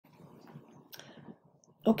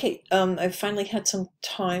Okay, I finally had some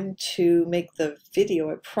time to make the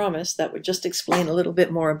video I promised that would just explain a little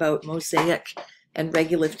bit more about mosaic and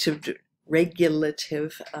regulative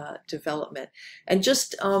development. And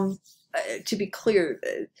just to be clear,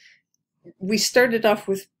 we started off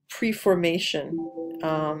with preformation,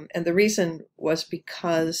 and the reason was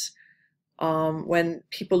because when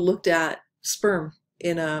people looked at sperm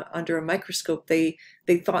under a microscope, they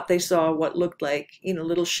thought they saw what looked like,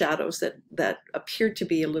 little shadows that appeared to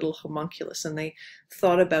be a little homunculus, and they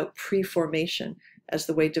thought about preformation as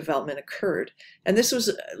the way development occurred. And this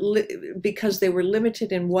was because they were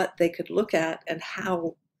limited in what they could look at and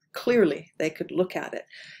how clearly they could look at it.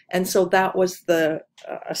 And so that was the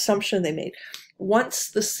assumption they made. Once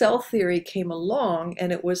the cell theory came along,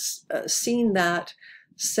 and it was seen that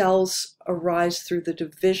cells arise through the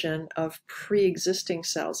division of pre-existing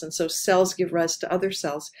cells, and so cells give rise to other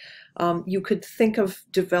cells. You could think of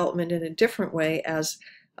development in a different way as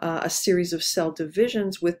a series of cell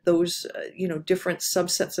divisions with those different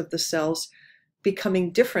subsets of the cells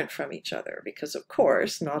becoming different from each other, because of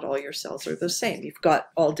course not all your cells are the same. You've got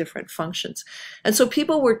all different functions. And so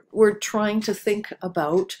people were trying to think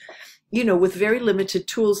about, with very limited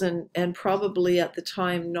tools and probably at the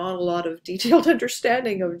time not a lot of detailed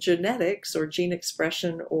understanding of genetics or gene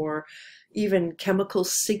expression or even chemical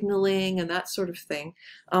signaling and that sort of thing.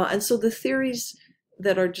 And so the theories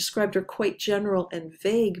that are described are quite general and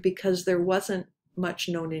vague because there wasn't much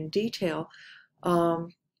known in detail.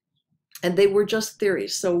 And they were just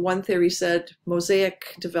theories. So one theory said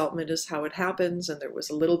mosaic development is how it happens, and there was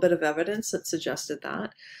a little bit of evidence that suggested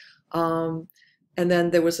that. And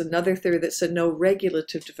then there was another theory that said, no,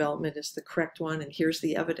 regulative development is the correct one, and here's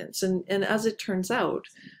the evidence. And as it turns out,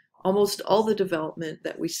 almost all the development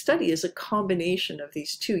that we study is a combination of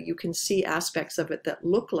these two. You can see aspects of it that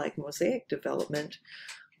look like mosaic development,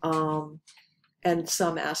 and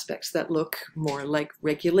some aspects that look more like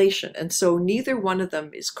regulation. And so neither one of them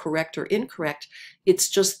is correct or incorrect. It's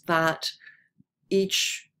just that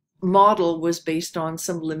each model was based on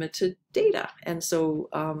some limited data. And so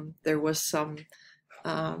there was some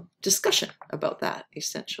discussion about that,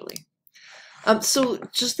 essentially. So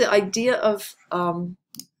just the idea of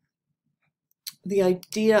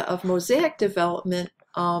mosaic development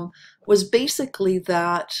was basically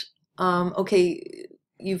that, okay,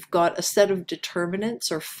 you've got a set of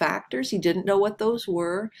determinants or factors. You didn't know what those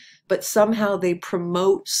were, but somehow they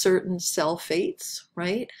promote certain cell fates,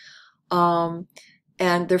 right? And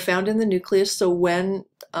they're found in the nucleus. So when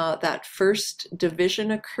that first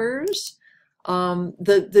division occurs,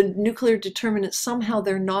 the nuclear determinants, somehow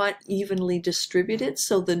they're not evenly distributed.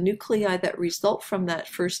 So the nuclei that result from that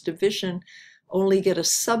first division only get a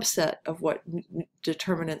subset of what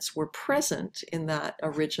determinants were present in that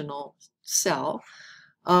original cell.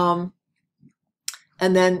 And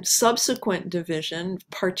then subsequent division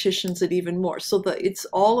partitions it even more. So it's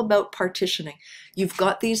all about partitioning. You've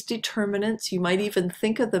got these determinants. You might even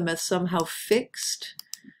think of them as somehow fixed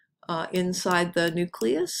inside the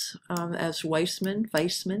nucleus, as Weissman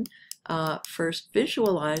first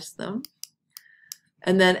visualized them.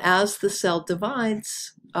 And then as the cell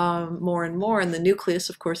divides more and more, and the nucleus,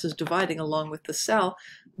 of course, is dividing along with the cell,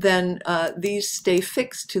 then these stay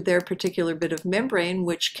fixed to their particular bit of membrane,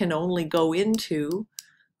 which can only go into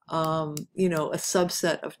a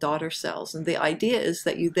subset of daughter cells. And the idea is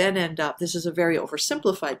that you then end up, this is a very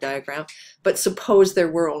oversimplified diagram, but suppose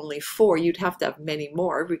there were only 4, you'd have to have many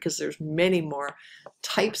more because there's many more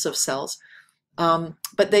types of cells.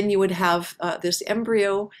 But then you would have this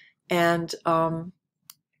embryo, and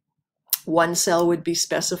one cell would be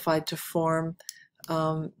specified to form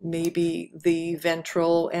maybe the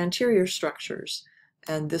ventral anterior structures,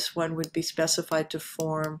 and this one would be specified to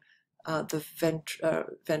form the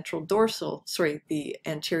ventral dorsal, sorry, the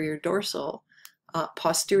anterior dorsal,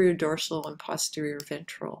 posterior dorsal, and posterior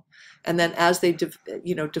ventral. And then as they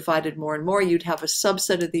divided more and more, you'd have a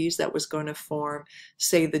subset of these that was going to form,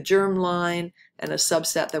 say, the germline, and a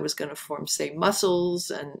subset that was going to form, say, muscles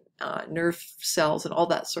and nerve cells and all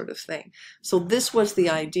that sort of thing. So this was the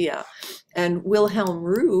idea. And Wilhelm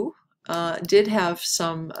Roux did have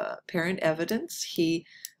some apparent evidence. He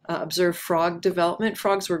observed frog development.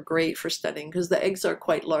 Frogs were great for studying because the eggs are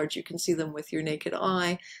quite large. You can see them with your naked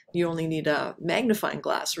eye. You only need a magnifying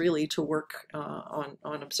glass, really, to work on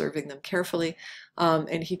observing them carefully.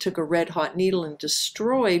 And he took a red hot needle and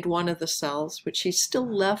destroyed one of the cells, which he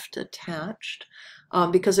still left attached,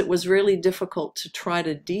 because it was really difficult to try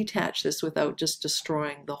to detach this without just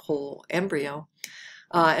destroying the whole embryo.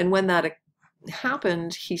 And when that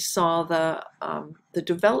happened, he saw the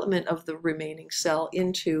development of the remaining cell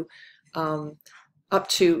into up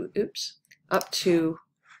to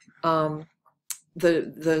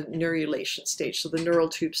the neurulation stage. So the neural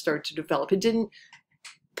tubes start to develop. It didn't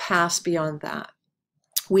pass beyond that.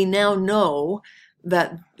 We now know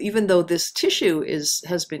that even though this tissue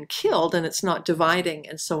has been killed and it's not dividing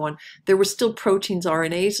and so on, there were still proteins,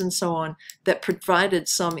 RNAs and so on that provided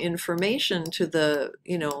some information to the,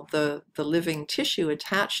 the living tissue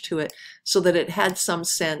attached to it, so that it had some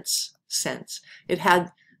sense. It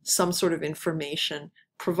had some sort of information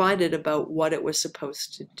provided about what it was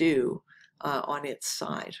supposed to do on its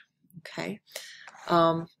side. Okay.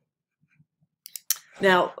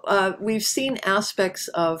 Now, we've seen aspects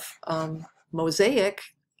of mosaic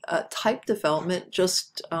type development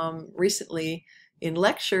just recently in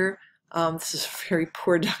lecture. This is a very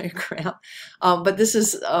poor diagram, but this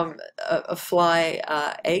is a fly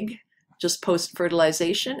egg just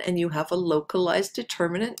post-fertilization, and you have a localized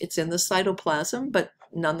determinant. It's in the cytoplasm, but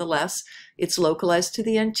nonetheless, it's localized to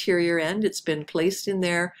the anterior end. It's been placed in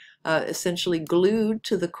there, essentially glued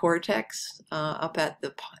to the cortex up at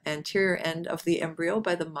the anterior end of the embryo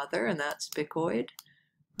by the mother, and that's bicoid,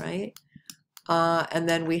 right? And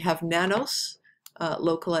then we have nanos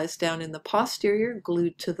localized down in the posterior,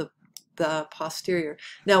 glued to the posterior.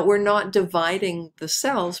 Now, we're not dividing the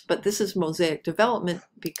cells, but this is mosaic development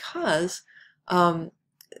because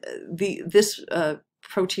this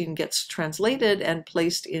protein gets translated and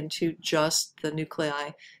placed into just the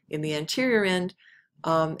nuclei in the anterior end,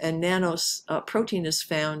 and nanos protein is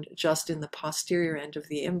found just in the posterior end of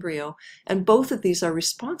the embryo. And both of these are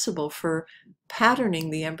responsible for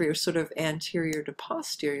patterning the embryo sort of anterior to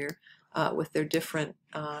posterior with their different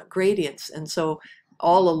gradients. And so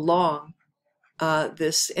all along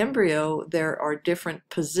this embryo, there are different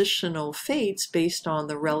positional fates based on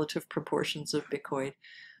the relative proportions of bicoid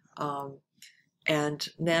and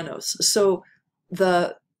nanos. So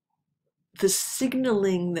the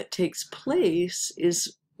signaling that takes place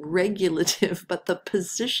is regulative, but the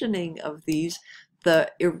positioning of these, the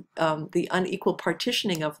unequal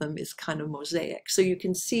partitioning of them, is kind of mosaic. So you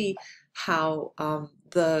can see how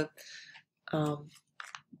the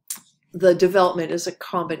development is a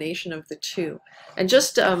combination of the two. And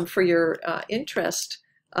just for your interest,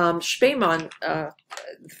 Spemann,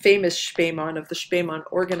 famous Spemann of the Spemann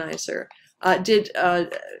organizer, did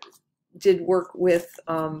work with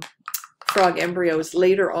frog embryos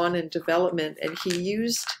later on in development, and he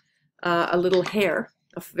used a little hair,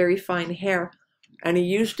 a very fine hair, and he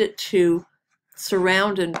used it to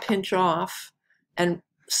surround and pinch off and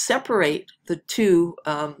separate the two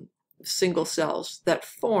single cells that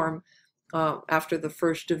form after the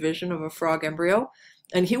first division of a frog embryo,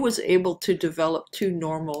 and he was able to develop two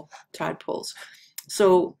normal tadpoles.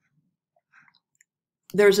 So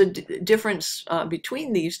there's a difference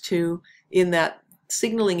between these two in that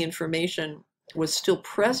signaling information was still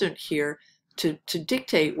present here to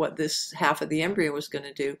dictate what this half of the embryo was going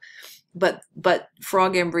to do. But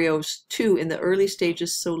frog embryos too, in the early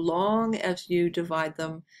stages, so long as you divide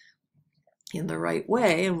them in the right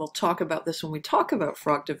way, and we'll talk about this when we talk about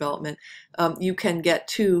frog development, you can get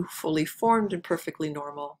two fully formed and perfectly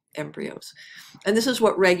normal embryos. And this is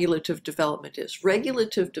what regulative development is.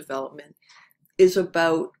 Regulative development is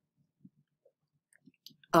about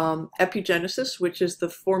epigenesis, which is the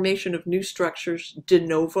formation of new structures de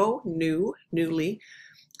novo, newly,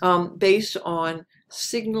 based on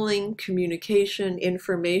signaling, communication,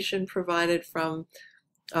 information provided from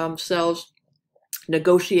cells,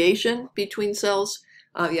 negotiation between cells.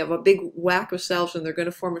 You have a big whack of cells and they're going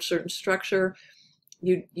to form a certain structure.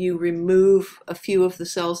 You remove a few of the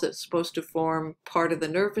cells that's supposed to form part of the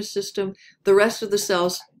nervous system. The rest of the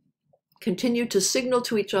cells continue to signal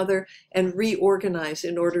to each other and reorganize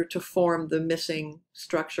in order to form the missing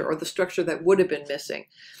structure, or the structure that would have been missing.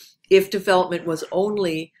 If development was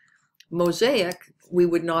only mosaic, we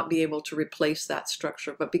would not be able to replace that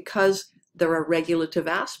structure. But because there are regulative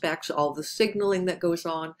aspects, all the signaling that goes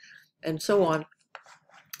on and so on,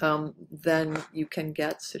 then you can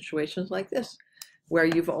get situations like this, where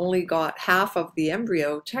you've only got half of the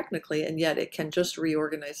embryo technically, and yet it can just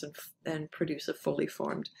reorganize and produce a fully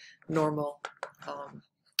formed normal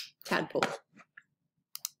tadpole.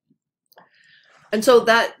 And so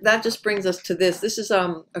that just brings us to this. This is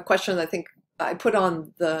a question that I think I put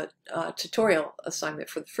on the tutorial assignment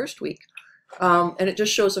for the first week. And it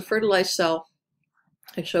just shows a fertilized cell.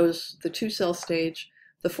 It shows the 2-cell stage,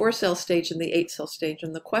 the 4-cell stage, and the 8-cell stage.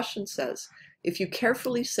 And the question says, if you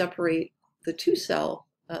carefully separate the 2-cell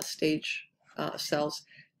stage cells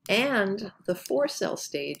and the 4-cell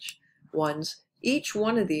stage ones, each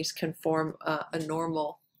one of these can form a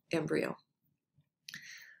normal embryo.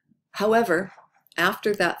 However,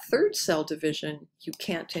 after that 3rd cell division, you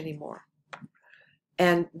can't anymore.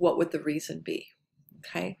 and what would the reason be?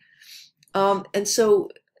 Okay. And so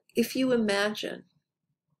if you imagine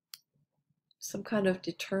some kind of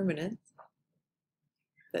determinant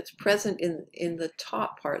that's present in the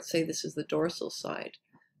top part, say this is the dorsal side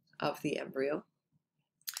of the embryo,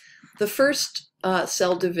 the first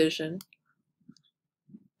cell division,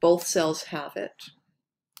 both cells have it.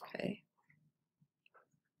 Okay.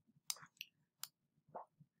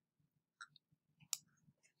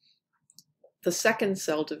 The second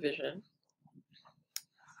cell division,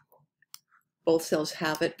 both cells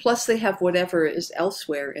have it, plus they have whatever is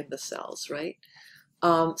elsewhere in the cells, right?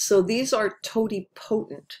 So these are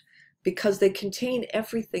totipotent because they contain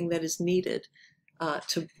everything that is needed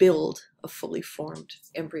to build a fully formed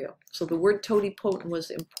embryo. So the word totipotent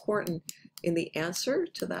was important in the answer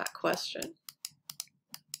to that question.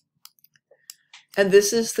 And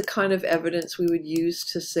this is the kind of evidence we would use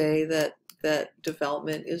to say that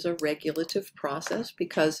development is a regulative process,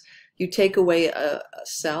 because you take away a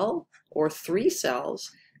cell or 3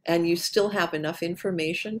 cells and you still have enough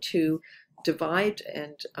information to divide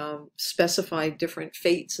and specify different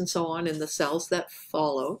fates and so on in the cells that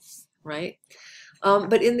follow, right?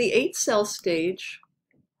 But in the 8-cell stage,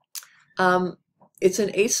 it's an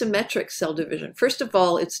asymmetric cell division. First of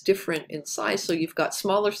all, it's different in size, so you've got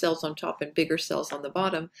smaller cells on top and bigger cells on the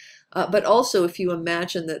bottom. But also, if you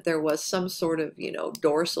imagine that there was some sort of,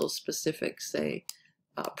 dorsal specific, say,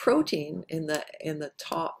 protein in the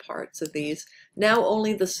top parts of these, now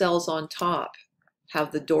only the cells on top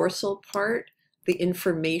have the dorsal part, the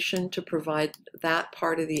information to provide that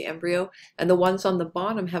part of the embryo, and the ones on the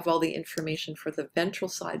bottom have all the information for the ventral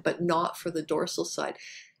side, but not for the dorsal side.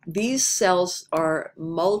 These cells are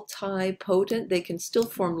multipotent. They can still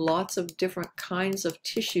form lots of different kinds of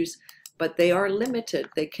tissues, but they are limited.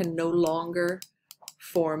 They can no longer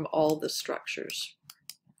form all the structures.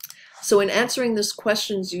 So in answering these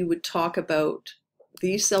questions, you would talk about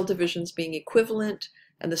these cell divisions being equivalent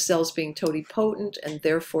and the cells being totipotent, and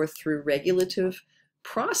therefore through regulative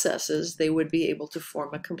processes, they would be able to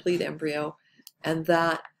form a complete embryo, and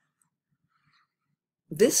that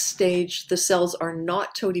this stage, the cells are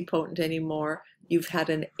not totipotent anymore. You've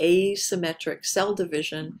had an asymmetric cell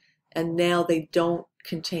division, and now they don't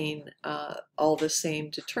contain all the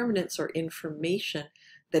same determinants or information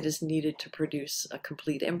that is needed to produce a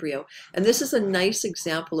complete embryo. And this is a nice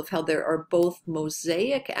example of how there are both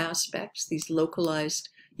mosaic aspects, these localized,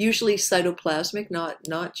 usually cytoplasmic,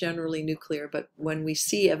 not generally nuclear, but when we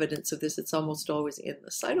see evidence of this, it's almost always in the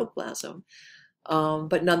cytoplasm.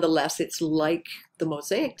 But nonetheless, it's like the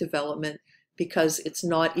mosaic development because it's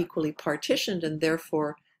not equally partitioned, and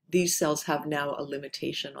therefore these cells have now a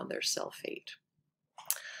limitation on their cell fate.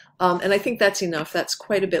 And I think that's enough. That's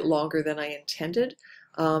quite a bit longer than I intended.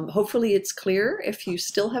 Hopefully it's clear. If you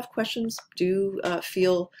still have questions, do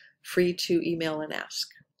feel free to email and ask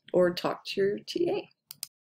or talk to your TA.